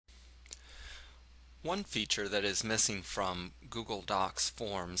One feature that is missing from Google Docs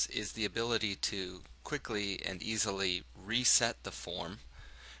forms is the ability to quickly and easily reset the form.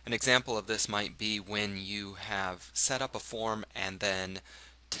 An example of this might be when you have set up a form and then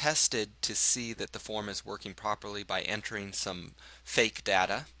tested to see that the form is working properly by entering some fake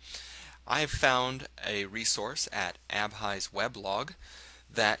data. I've found a resource at Abhi's weblog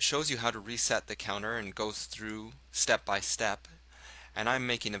that shows you how to reset the counter and goes through step by step, and I'm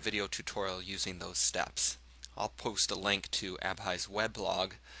making a video tutorial using those steps. I'll post a link to Abhi's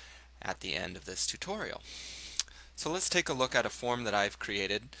weblog at the end of this tutorial. So let's take a look at a form that I've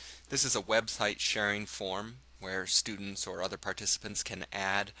created. This is a website sharing form where students or other participants can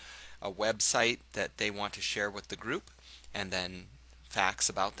add a website that they want to share with the group and then facts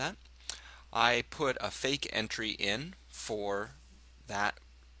about that. I put a fake entry in for that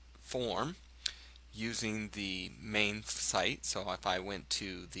form using the main site. So if I went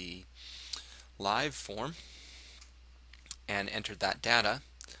to the live form and entered that data,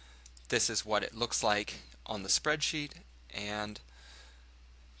 this is what it looks like on the spreadsheet, and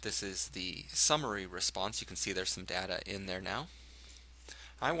this is the summary response. You can see there's some data in there now.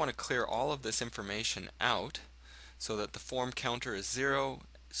 I want to clear all of this information out so that the form counter is 0,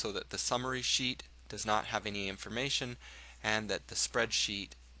 so that the summary sheet does not have any information, and that the spreadsheet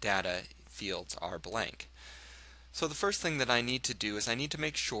data fields are blank. So the first thing that I need to do is I need to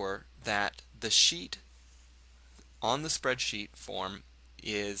make sure that the sheet on the spreadsheet form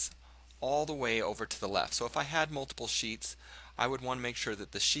is all the way over to the left. So if I had multiple sheets, I would want to make sure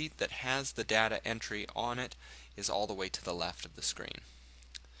that the sheet that has the data entry on it is all the way to the left of the screen.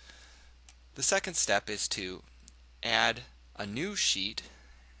 The second step is to add a new sheet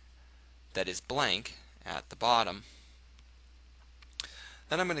that is blank at the bottom.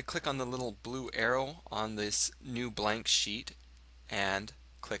 Then I'm going to click on the little blue arrow on this new blank sheet and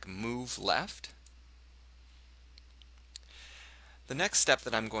click Move Left. The next step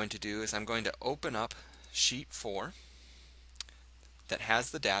that I'm going to do is I'm going to open up sheet 4 that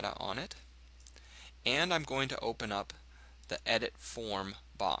has the data on it, and I'm going to open up the Edit Form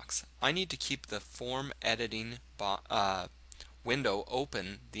box. I need to keep the form editing window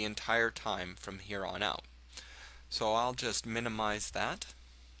open the entire time from here on out. So I'll just minimize that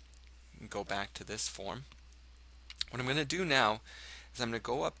and go back to this form. What I'm going to do now is I'm going to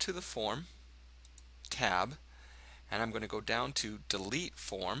go up to the Form tab, and I'm going to go down to Delete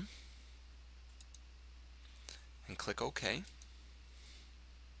Form and click OK.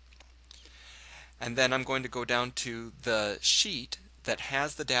 And then I'm going to go down to the sheet that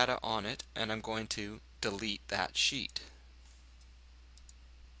has the data on it, and I'm going to delete that sheet.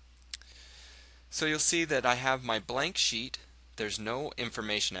 So you'll see that I have my blank sheet. There's no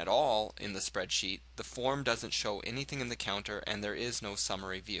information at all in the spreadsheet. The form doesn't show anything in the counter, and there is no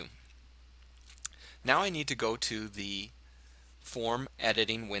summary view. Now I need to go to the form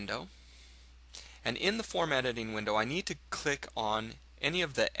editing window, and in the form editing window I need to click on any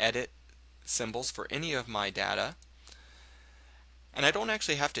of the edit symbols for any of my data, and I don't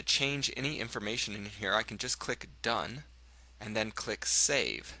actually have to change any information in here. I can just click Done and then click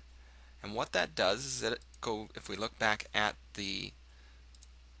Save. And what that does is that if we look back at the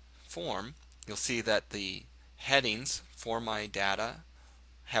form, you'll see that the headings for my data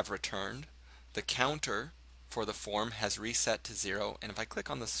have returned. The counter for the form has reset to 0, and if I click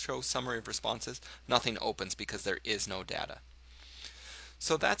on the Show Summary of Responses, nothing opens because there is no data.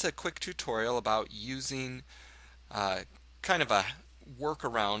 So that's a quick tutorial about using kind of a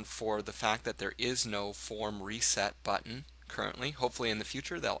workaround for the fact that there is no form reset button currently. Hopefully in the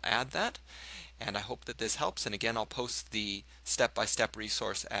future they'll add that, and I hope that this helps. And again, I'll post the step-by-step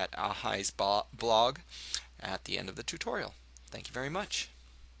resource at Abhi's blog at the end of the tutorial. Thank you very much.